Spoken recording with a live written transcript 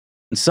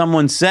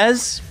Someone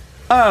says,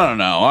 I don't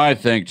know. I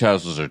think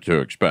Teslas are too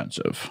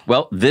expensive.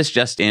 well, this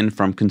just in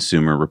from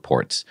Consumer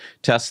Reports.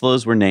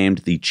 Teslas were named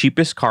the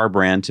cheapest car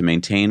brand to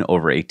maintain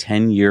over a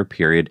 10-year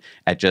period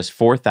at just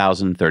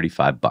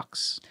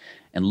 $4,035.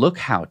 And look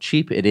how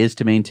cheap it is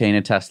to maintain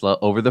a Tesla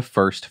over the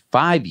first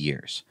 5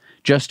 years.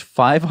 Just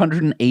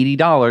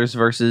 $580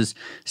 versus,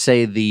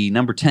 say, the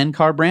number 10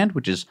 car brand,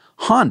 which is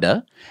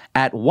Honda,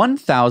 at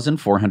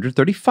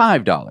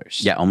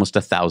 $1,435. Yeah, almost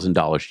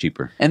 $1,000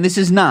 cheaper. And this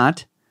is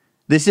not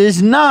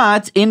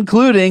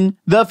including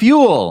the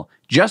fuel,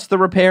 just the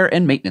repair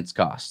and maintenance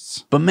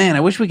costs. But man, I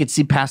wish we could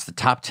see past the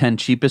top 10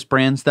 cheapest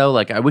brands, though.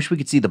 Like, I wish we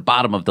could see the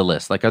bottom of the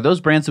list. Like, are those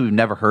brands that we've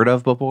never heard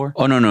of before?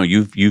 Oh, no,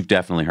 you've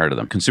definitely heard of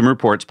them. Consumer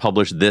Reports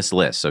published this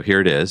list, so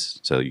here it is,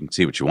 so you can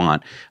see what you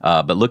want.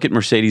 But look at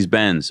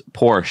Mercedes-Benz,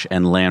 Porsche,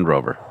 and Land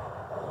Rover.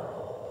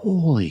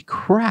 Holy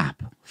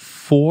crap.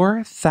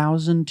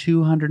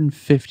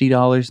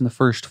 $4,250 in the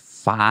first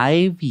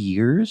 5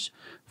 years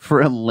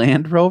for a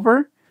Land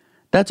Rover?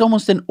 That's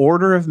almost an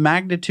order of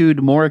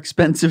magnitude more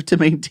expensive to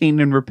maintain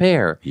and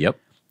repair. Yep.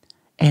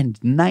 And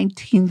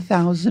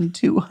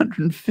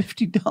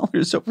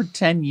 $19,250 over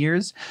 10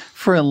 years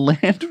for a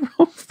Land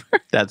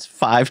Rover. That's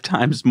 5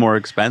 times more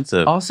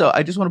expensive. Also,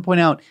 I just want to point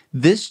out,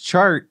 this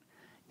chart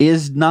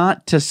is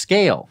not to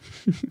scale.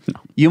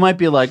 You might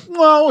be like,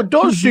 well, it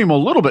does seem a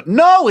little bit.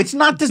 No, it's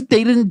not. They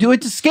didn't do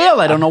it to scale.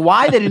 I don't know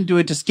why they didn't do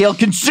it to scale.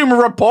 Consumer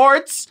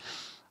Reports.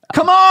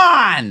 Come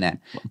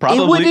on.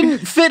 Probably. It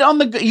wouldn't fit on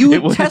the...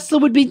 Tesla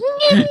would be...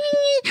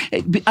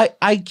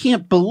 I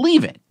can't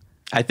believe it.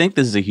 I think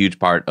this is a huge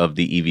part of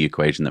the EV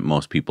equation that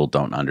most people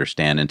don't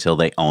understand until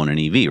they own an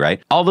EV,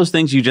 right? All those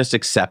things you just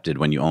accepted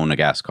when you own a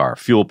gas car.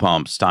 Fuel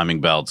pumps,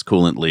 timing belts,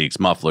 coolant leaks,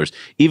 mufflers.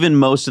 Even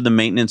most of the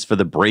maintenance for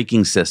the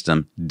braking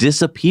system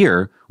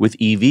disappear with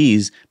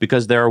EVs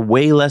because there are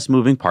way less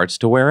moving parts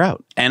to wear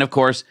out. And of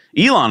course,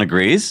 Elon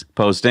agrees,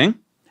 posting,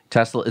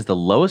 Tesla is the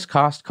lowest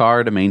cost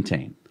car to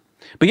maintain.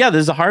 But yeah, this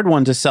is a hard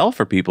one to sell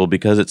for people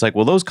because it's like,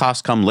 well, those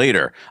costs come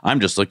later.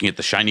 I'm just looking at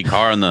the shiny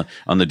car on the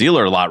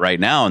dealer lot right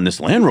now, and this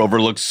Land Rover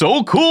looks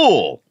so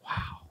cool.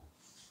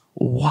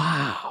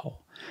 Wow.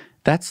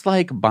 That's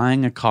like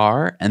buying a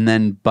car and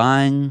then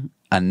buying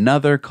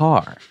another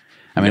car.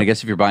 I mean, I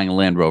guess if you're buying a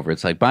Land Rover,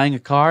 it's like buying a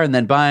car and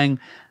then buying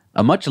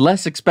a much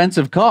less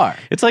expensive car.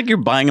 It's like you're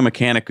buying a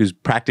mechanic who's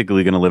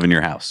practically going to live in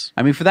your house.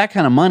 I mean, for that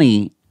kind of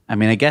money, I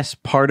mean, I guess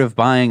part of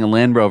buying a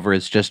Land Rover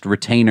is just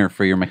retainer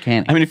for your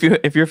mechanic. I mean, if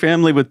you're a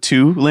family with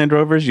 2 Land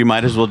Rovers, you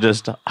might as well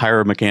just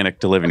hire a mechanic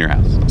to live in your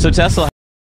house. So Tesla